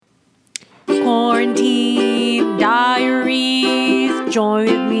Quarantine diaries. Join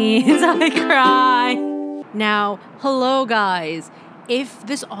with me as I cry. Now, hello guys. If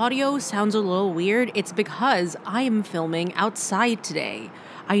this audio sounds a little weird, it's because I am filming outside today.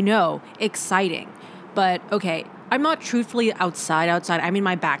 I know, exciting. But okay, I'm not truthfully outside. I'm in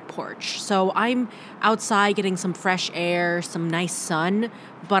my back porch. So I'm outside getting some fresh air, some nice sun,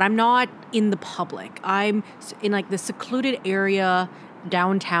 but I'm not in the public. I'm in like the secluded area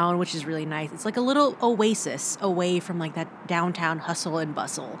downtown, which is really nice. It's like a little oasis away from like that downtown hustle and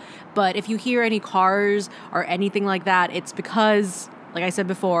bustle. But if you hear any cars or anything like that, it's because, like I said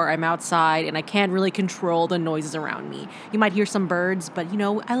before, I'm outside and I can't really control the noises around me. You might hear some birds, but you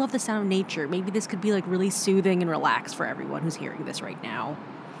know, I love the sound of nature. Maybe this could be like really soothing and relaxed for everyone who's hearing this right now.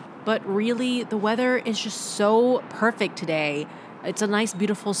 But really, the weather is just so perfect today. It's a nice,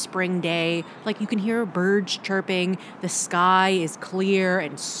 beautiful spring day. Like, you can hear birds chirping. The sky is clear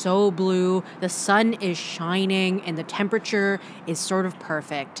and so blue. The sun is shining and the temperature is sort of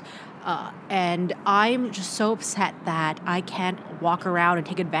perfect. And I'm just so upset that I can't walk around and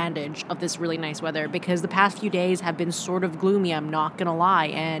take advantage of this really nice weather because the past few days have been sort of gloomy, I'm not gonna lie.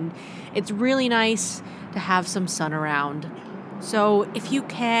 And it's really nice to have some sun around. So if you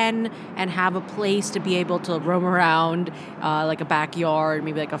can and have a place to be able to roam around, like a backyard,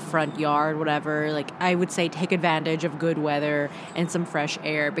 maybe like a front yard, whatever, like I would say take advantage of good weather and some fresh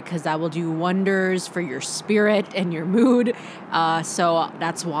air because that will do wonders for your spirit and your mood. So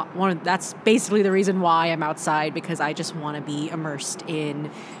that's basically the reason why I'm outside, because I just want to be immersed in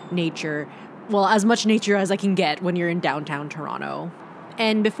nature. Well, as much nature as I can get when you're in downtown Toronto.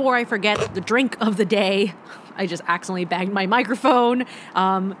 And before I forget the drink of the day, I just accidentally banged my microphone.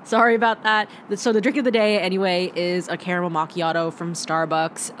 Sorry about that. So the drink of the day, anyway, is a caramel macchiato from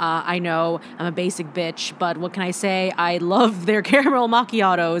Starbucks. I know I'm a basic bitch, but what can I say? I love their caramel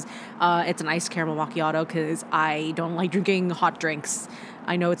macchiatos. It's an iced caramel macchiato because I don't like drinking hot drinks.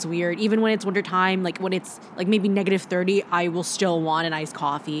 I know it's weird. Even when it's wintertime, like when it's like maybe -30, I will still want an iced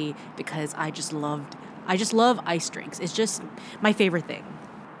coffee because I just love iced drinks. It's just my favorite thing.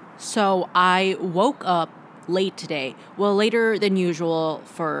 So I woke up late today. Well, later than usual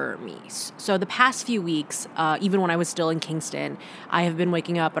for me. So the past few weeks, even when I was still in Kingston, I have been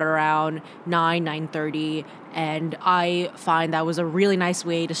waking up at around 9:30, and I find that was a really nice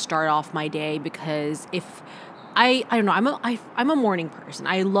way to start off my day because if I don't know. I'm a morning person.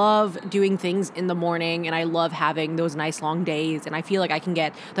 I love doing things in the morning, and I love having those nice long days. And I feel like I can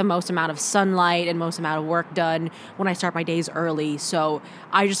get the most amount of sunlight and most amount of work done when I start my days early. So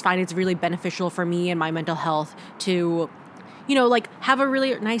I just find it's really beneficial for me and my mental health to, you know, like have a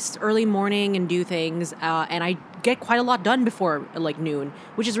really nice early morning and do things. And I get quite a lot done before like noon,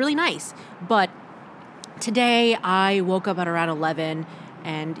 which is really nice. But today I woke up at around 11,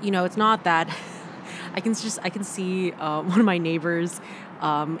 and you know, it's not that. I can see one of my neighbors,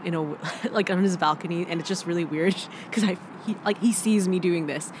 like on his balcony, and it's just really weird because he sees me doing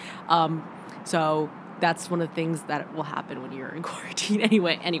this. So that's one of the things that will happen when you're in quarantine.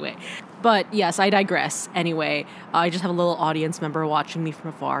 Anyway, but yes, I digress. Anyway, I just have a little audience member watching me from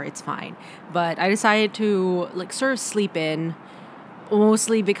afar. It's fine, but I decided to like sort of sleep in.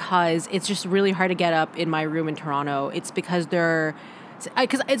 Mostly because it's just really hard to get up in my room in Toronto. It's because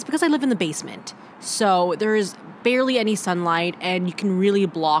I live in the basement. So there's barely any sunlight and you can really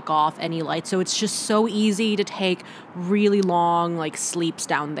block off any light. So it's just so easy to take really long like sleeps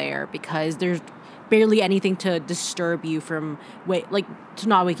down there because there's barely anything to disturb you from to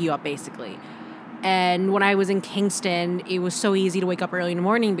not wake you up basically. And when I was in Kingston, it was so easy to wake up early in the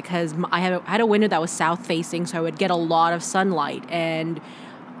morning because I had a window that was south facing, so I would get a lot of sunlight. And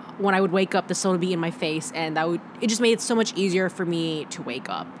when I would wake up, the sun would be in my face, and it just made it so much easier for me to wake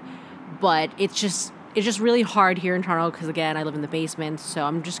up. But it's just really hard here in Toronto because, again, I live in the basement, so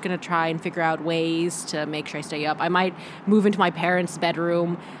I'm just going to try and figure out ways to make sure I stay up. I might move into my parents'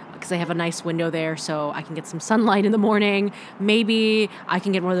 bedroom because they have a nice window there so I can get some sunlight in the morning. Maybe I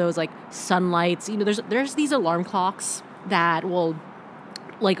can get one of those, like, sunlights. You know, there's these alarm clocks that will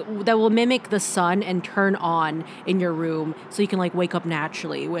mimic the sun and turn on in your room so you can like wake up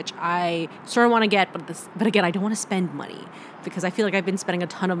naturally, which I sort of want to get, but again, I don't want to spend money because I feel like I've been spending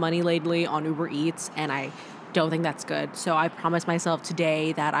a ton of money lately on Uber Eats and I don't think that's good. So I promised myself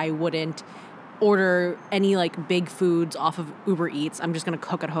today that I wouldn't order any like big foods off of Uber Eats. I'm just going to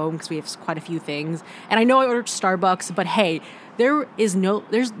cook at home because we have quite a few things. And I know I ordered Starbucks, but hey, there's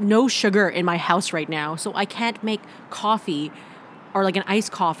no sugar in my house right now, so I can't make coffee or like an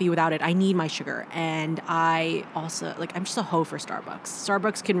iced coffee without it. I need my sugar. And I also, like, I'm just a hoe for Starbucks.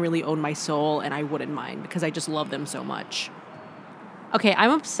 Starbucks can really own my soul, and I wouldn't mind because I just love them so much. Okay,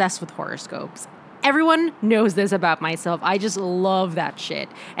 I'm obsessed with horoscopes. Everyone knows this about myself. I just love that shit.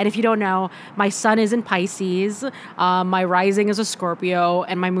 And if you don't know, my sun is in Pisces, my rising is a Scorpio,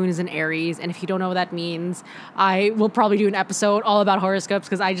 and my moon is in Aries. And if you don't know what that means, I will probably do an episode all about horoscopes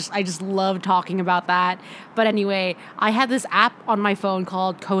because I just love talking about that. But anyway, I have this app on my phone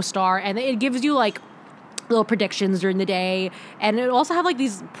called CoStar, and it gives you like little predictions during the day. And it also have like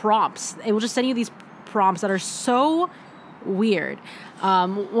these prompts. It will just send you these prompts that are so weird.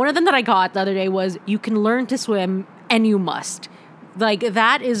 One of them that I got the other day was, you can learn to swim and you must. Like,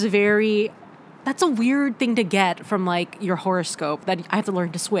 that's a weird thing to get from like your horoscope, that I have to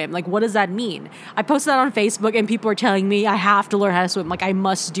learn to swim. Like, what does that mean? I posted that on Facebook and people are telling me I have to learn how to swim. Like, I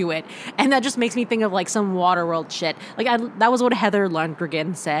must do it. And that just makes me think of like some Waterworld shit. Like, that was what Heather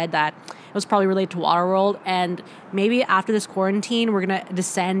Lundgren said, that it was probably related to Waterworld. And maybe after this quarantine, we're going to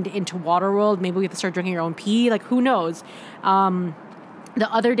descend into Waterworld. Maybe we have to start drinking our own pee. Like, who knows? The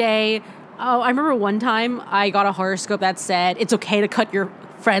other day, I remember one time I got a horoscope that said it's okay to cut your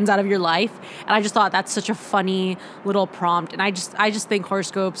friends out of your life. And I just thought that's such a funny little prompt. And I just think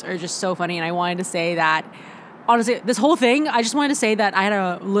horoscopes are just so funny. And I wanted to say that, honestly, this whole thing, I just wanted to say that I had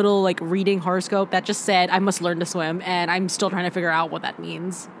a little like reading horoscope that just said I must learn to swim. And I'm still trying to figure out what that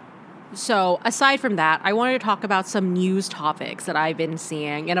means. So aside from that, I wanted to talk about some news topics that I've been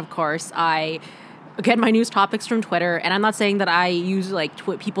seeing. And of course, I get my news topics from Twitter, and I'm not saying that I use like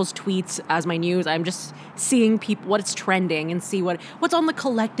people's tweets as my news. I'm just seeing what's trending and see what's on the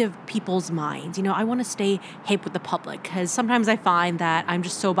collective people's minds. You know, I want to stay hip with the public because sometimes I find that I'm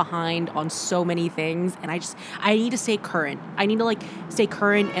just so behind on so many things, and I need to stay current. I need to like stay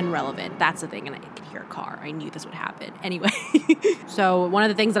current and relevant. That's the thing, and I can hear a car. I knew this would happen. Anyway, so one of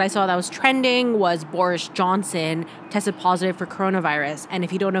the things that I saw that was trending was Boris Johnson tested positive for coronavirus. And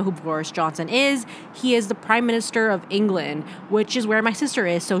if you don't know who Boris Johnson is, he is the Prime Minister of England, which is where my sister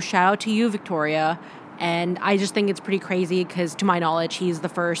is. So shout out to you, Victoria. And I just think it's pretty crazy because, to my knowledge, he's the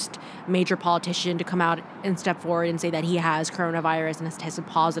first major politician to come out and step forward and say that he has coronavirus and has tested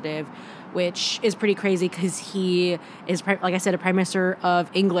positive, which is pretty crazy because he is, like I said, a Prime Minister of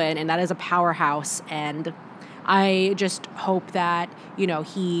England, and that is a powerhouse. And I just hope that, you know,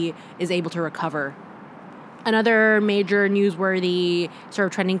 he is able to recover. Another major newsworthy sort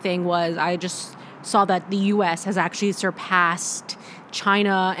of trending thing was, I just saw that the U.S. has actually surpassed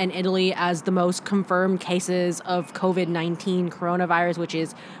China and Italy as the most confirmed cases of COVID-19 coronavirus, which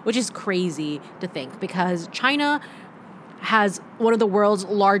is crazy to think, because China has one of the world's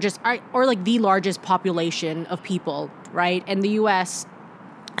largest, or like the largest population of people, right? And the U.S.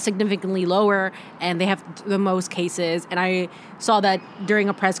 significantly lower, and they have the most cases. And I saw that during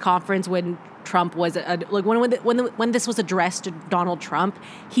a press conference when Trump was when this was addressed to Donald Trump,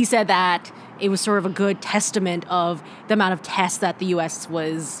 he said that it was sort of a good testament of the amount of tests that the U.S.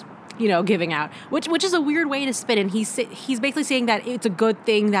 was, you know, giving out, which is a weird way to spin. And he's basically saying that it's a good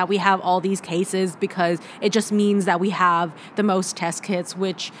thing that we have all these cases because it just means that we have the most test kits,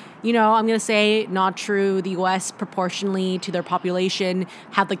 which, you know, I'm going to say not true. The U.S. proportionally to their population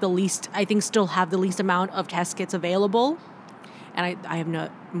have like the least, I think still have the least amount of test kits available. And I have no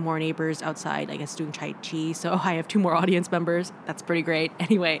more neighbors outside, I guess, doing Tai Chi. So I have 2 more audience members. That's pretty great.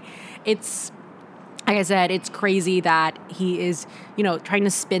 Anyway, it's, like I said, it's crazy that he is, you know, trying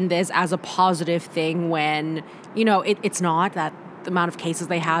to spin this as a positive thing when, you know, it's not. That the amount of cases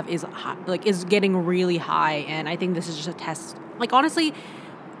they have is getting really high. And I think this is just a test. Like, honestly,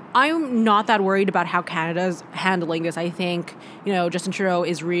 I'm not that worried about how Canada's handling this. I think, you know, Justin Trudeau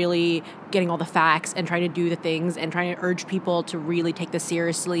is really getting all the facts and trying to do the things and trying to urge people to really take this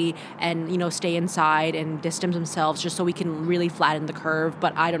seriously and, you know, stay inside and distance themselves just so we can really flatten the curve.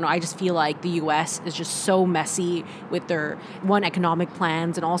 But I don't know. I just feel like the U.S. is just so messy with their economic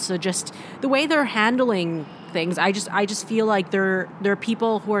plans and also just the way they're handling things. I just feel like there are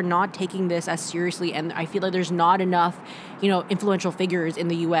people who are not taking this as seriously, and I feel like there's not enough, you know, influential figures in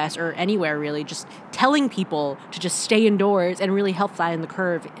the U.S. or anywhere really just telling people to just stay indoors and really help flatten the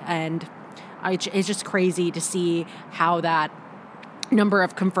curve. And it's just crazy to see how that number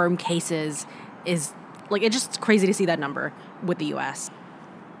of confirmed cases is, like, it's just crazy to see that number with the U.S.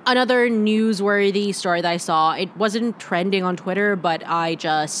 Another newsworthy story that I saw, it wasn't trending on Twitter, but I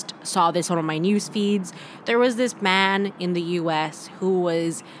just saw this on one of my news feeds. There was this man in the U.S. who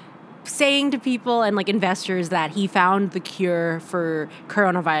was saying to people and like investors that he found the cure for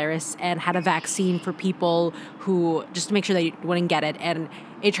coronavirus and had a vaccine for people who, just to make sure they wouldn't get it. And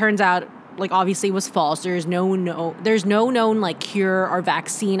it turns out, like, obviously was false. There's no known like cure or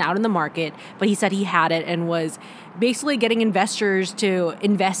vaccine out in the market, but he said he had it and was basically getting investors to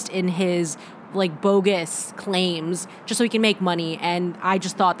invest in his like bogus claims just so he can make money. And I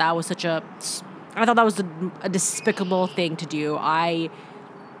just thought that was I thought that was a despicable thing to do. I'm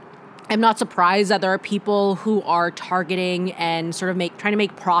not surprised that there are people who are targeting and sort of trying to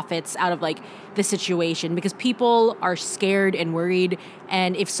make profits out of like this situation, because people are scared and worried.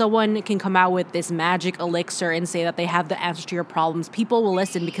 And if someone can come out with this magic elixir and say that they have the answer to your problems, people will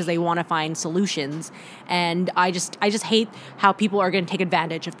listen because they want to find solutions. And I just hate how people are going to take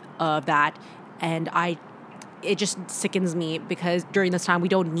advantage of that. And it just sickens me, because during this time we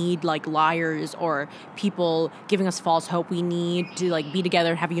don't need like liars or people giving us false hope. We need to like be together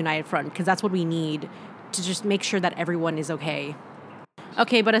and have a united front, because that's what we need to just make sure that everyone is okay.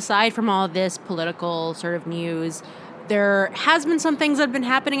 Okay, but aside from all this political sort of news, there has been some things that have been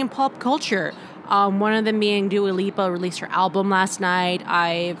happening in pop culture. One of them being Dua Lipa released her album last night.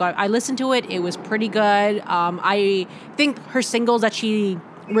 I listened to it. It was pretty good. I think her singles that she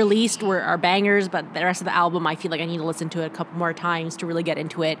released are bangers, but the rest of the album, I feel like I need to listen to it a couple more times to really get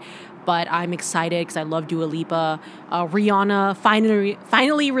into it. But I'm excited because I love Dua Lipa. Rihanna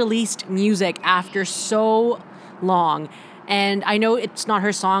finally released music after so long. And I know it's not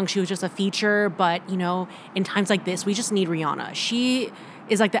her song, she was just a feature, but, you know, in times like this, we just need Rihanna. She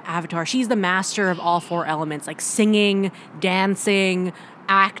is like the avatar. She's the master of all four elements, like singing, dancing,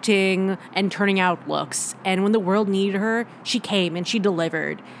 acting, and turning out looks. And when the world needed her, she came and she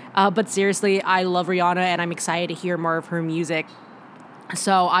delivered. But seriously, I love Rihanna, and I'm excited to hear more of her music.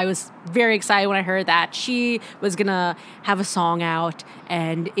 So I was very excited when I heard that she was going to have a song out,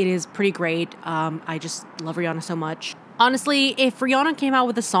 and it is pretty great. I just love Rihanna so much. Honestly, if Rihanna came out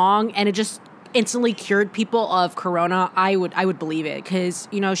with a song and it just instantly cured people of corona, I would believe it, because,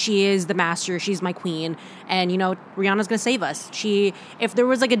 you know, she is the master, she's my queen, and, you know, Rihanna's gonna save us. If there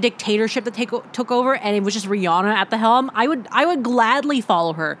was like a dictatorship that took over and it was just Rihanna at the helm, I would gladly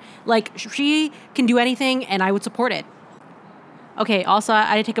follow her. Like, she can do anything and I would support it. Okay, also, I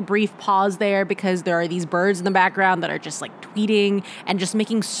had to take a brief pause there because there are these birds in the background that are just like tweeting and just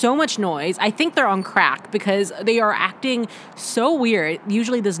making so much noise. I think they're on crack because they are acting so weird.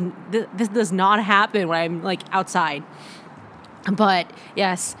 Usually this does not happen when I'm like outside. But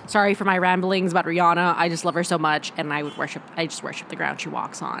yes, sorry for my ramblings about Rihanna. I just love her so much, and I just worship the ground she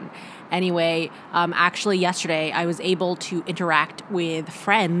walks on. Anyway, actually yesterday I was able to interact with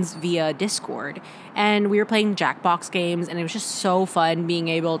friends via Discord, and we were playing Jackbox games, and it was just so fun being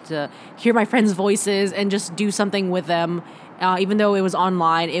able to hear my friends' voices and just do something with them. Even though it was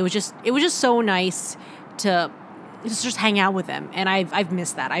online, it was just so nice to just hang out with them, and I've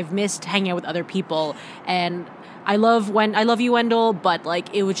missed that. I've missed hanging out with other people, and I love you, Wendell, but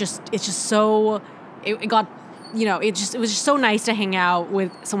like it was just so it was just so nice to hang out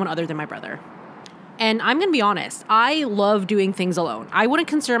with someone other than my brother. And I'm gonna be honest, I love doing things alone. I wouldn't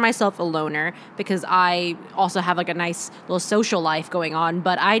consider myself a loner because I also have like a nice little social life going on,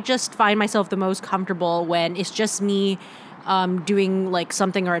 but I just find myself the most comfortable when it's just me doing like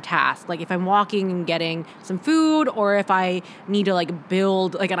something or a task. Like if I'm walking and getting some food, or if I need to like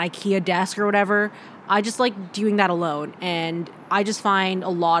build like an IKEA desk or whatever, I just like doing that alone. And I just find a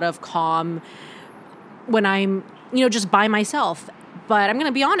lot of calm when I'm, just by myself. But I'm going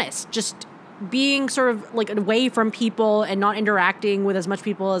to be honest, just being sort of like away from people and not interacting with as much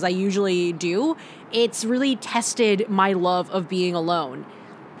people as I usually do, it's really tested my love of being alone.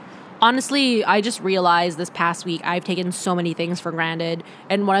 Honestly, I just realized this past week I've taken so many things for granted,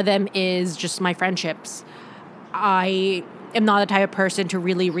 and one of them is just my friendships. I am not the type of person to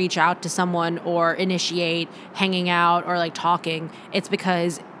really reach out to someone or initiate hanging out or like talking. It's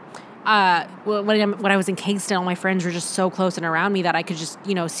because when I was in Kingston, all my friends were just so close and around me that I could just,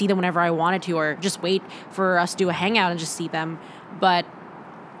 see them whenever I wanted to, or just wait for us to do a hangout and just see them. But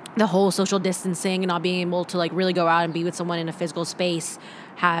the whole social distancing and not being able to like really go out and be with someone in a physical space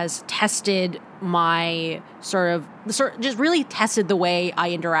has tested my just really tested the way I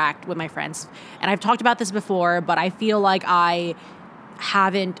interact with my friends. And I've talked about this before, but I feel like I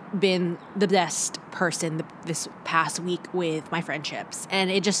haven't been the best person this past week with my friendships, and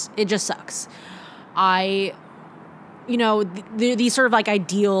it just sucks. These sort of like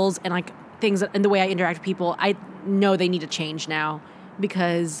ideals and like things and the way I interact with people, I know they need to change now,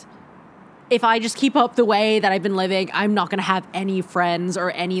 because if I just keep up the way that I've been living, I'm not going to have any friends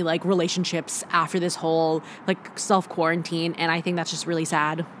or any like relationships after this whole like self-quarantine, and I think that's just really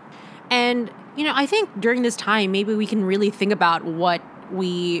sad. And I think during this time, maybe we can really think about what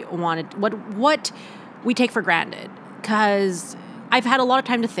we wanted, what we take for granted, because I've had a lot of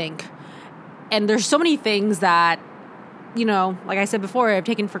time to think, and there's so many things that, like I said before, I've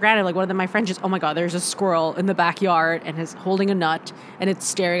taken for granted. Like one of them, my friends just, oh my God, there's a squirrel in the backyard and is holding a nut and it's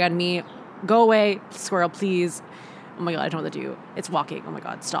staring at me Go away, squirrel, please. Oh my God, I don't know what to do. It's walking. Oh my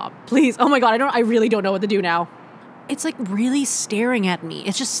God, stop. Please. Oh my God, I really don't know what to do now. It's like really staring at me.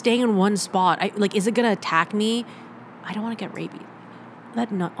 It's just staying in one spot. Is it gonna attack me? I don't want to get rabies.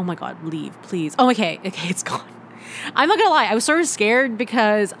 Oh my God, leave, please. Oh, okay, it's gone. I'm not gonna lie, I was sort of scared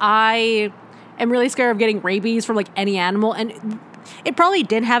because I am really scared of getting rabies from like any animal, and it probably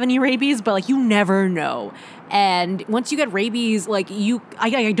didn't have any rabies, but like you never know. And once you get rabies, like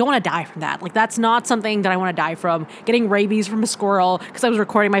I don't want to die from that. Like that's not something that I want to die from, getting rabies from a squirrel because I was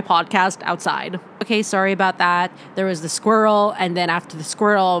recording my podcast outside. Okay, sorry about that. There was the squirrel, and then after the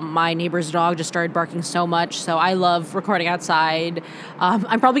squirrel, my neighbor's dog just started barking so much. So I love recording outside.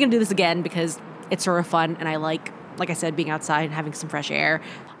 I'm probably gonna do this again because it's sort of fun, and I like I said, being outside and having some fresh air.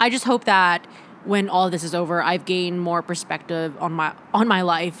 I just hope that when all of this is over, I've gained more perspective on my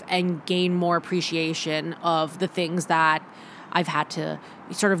life and gained more appreciation of the things that I've had to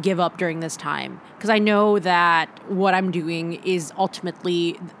sort of give up during this time. Because I know that what I'm doing is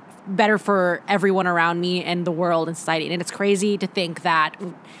ultimately better for everyone around me and the world and society. And it's crazy to think that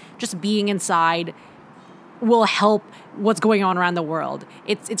just being inside will help what's going on around the world.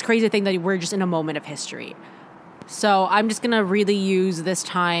 It's crazy to think that we're just in a moment of history. So I'm just going to really use this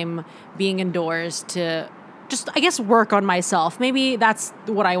time being indoors to just, I guess, work on myself. Maybe that's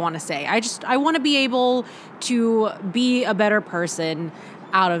what I want to say. I want to be able to be a better person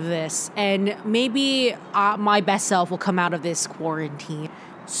out of this. And maybe my best self will come out of this quarantine.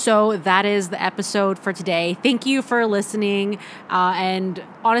 So that is the episode for today. Thank you for listening. And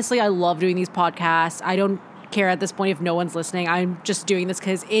honestly, I love doing these podcasts. I don't care at this point if no one's listening. I'm just doing this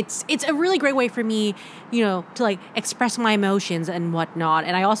because it's a really great way for me, to like express my emotions and whatnot.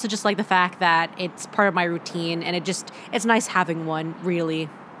 And I also just like the fact that it's part of my routine, and it's nice having one, really.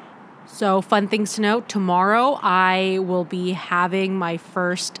 So fun things to note, tomorrow I will be having my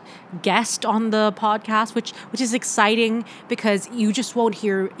first guest on the podcast, which is exciting because you just won't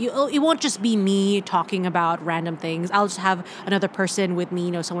hear, it won't just be me talking about random things. I'll just have another person with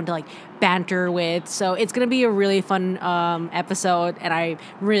me, someone to like banter with. So it's going to be a really fun episode, and I'm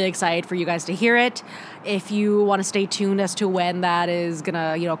really excited for you guys to hear it. If you want to stay tuned as to when that is going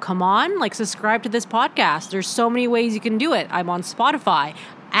to, come on, like subscribe to this podcast. There's so many ways you can do it. I'm on Spotify,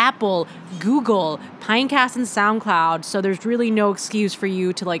 Apple, Google, Pinecast, and SoundCloud. So there's really no excuse for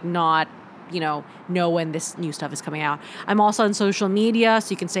you to like not, know when this new stuff is coming out. I'm also on social media,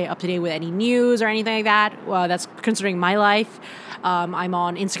 so you can stay up to date with any news or anything like that. That's considering my life. I'm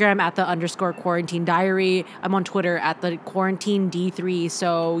on Instagram at @_quarantine diary. I'm on Twitter at the quarantine D3.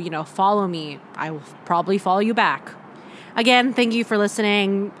 So, follow me. I will probably follow you back. Again, thank you for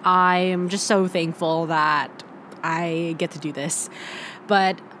listening. I'm just so thankful that I get to do this.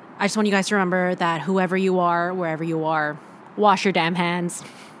 But I just want you guys to remember that whoever you are, wherever you are, wash your damn hands.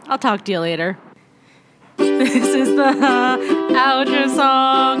 I'll talk to you later. This is the outro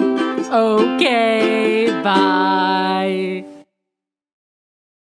song. Okay, bye.